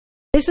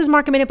This is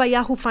Market Minute by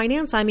Yahoo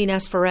Finance. I'm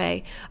Ines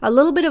Ferre. A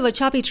little bit of a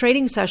choppy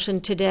trading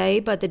session today,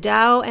 but the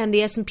Dow and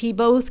the S&P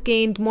both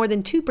gained more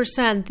than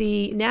 2%.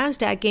 The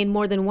NASDAQ gained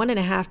more than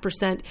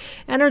 1.5%.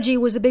 Energy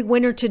was a big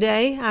winner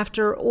today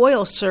after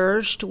oil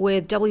surged,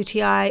 with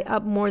WTI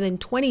up more than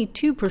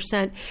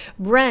 22%.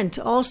 Brent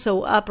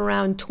also up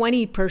around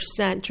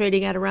 20%,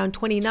 trading at around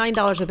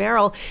 $29 a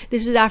barrel.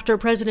 This is after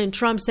President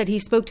Trump said he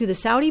spoke to the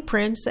Saudi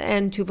prince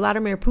and to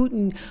Vladimir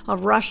Putin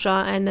of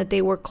Russia, and that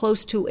they were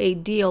close to a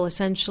deal.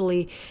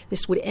 Essentially,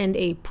 this would end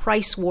a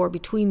price war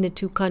between the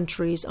two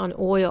countries on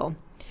oil.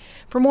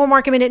 For more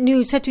Market Minute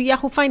news, head to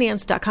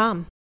yahoofinance.com.